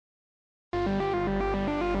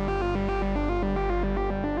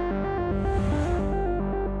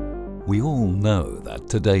We all know that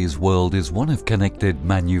today's world is one of connected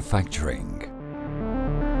manufacturing.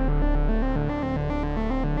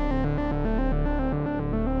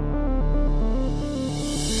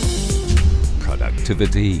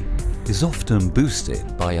 Productivity is often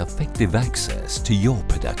boosted by effective access to your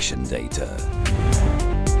production data.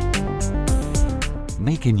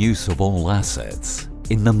 Making use of all assets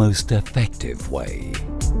in the most effective way.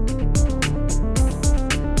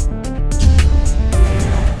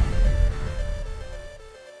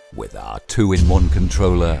 With our 2-in-1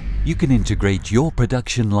 controller, you can integrate your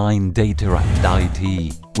production line data and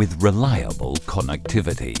IT with reliable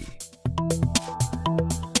connectivity.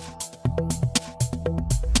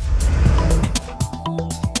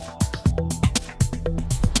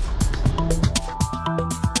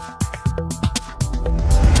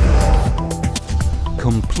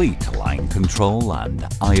 Complete line control and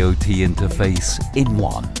IoT interface in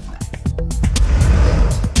one.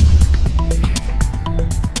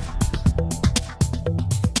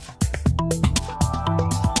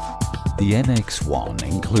 The NX1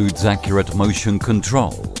 includes accurate motion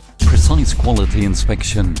control, precise quality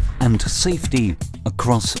inspection and safety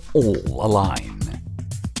across all a line.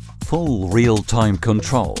 Full real-time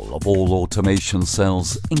control of all automation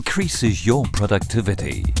cells increases your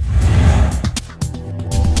productivity.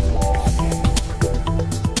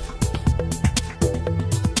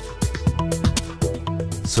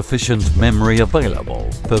 Sufficient memory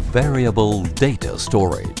available for variable data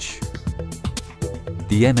storage.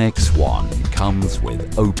 The NX1 comes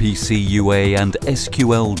with OPC UA and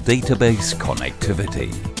SQL database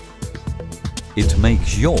connectivity. It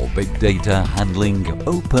makes your big data handling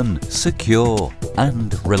open, secure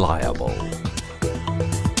and reliable.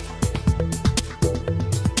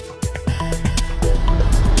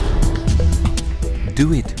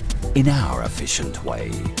 Do it in our efficient way.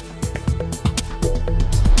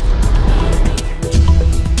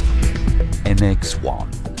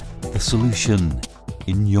 NX1, the solution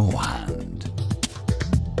in your hand.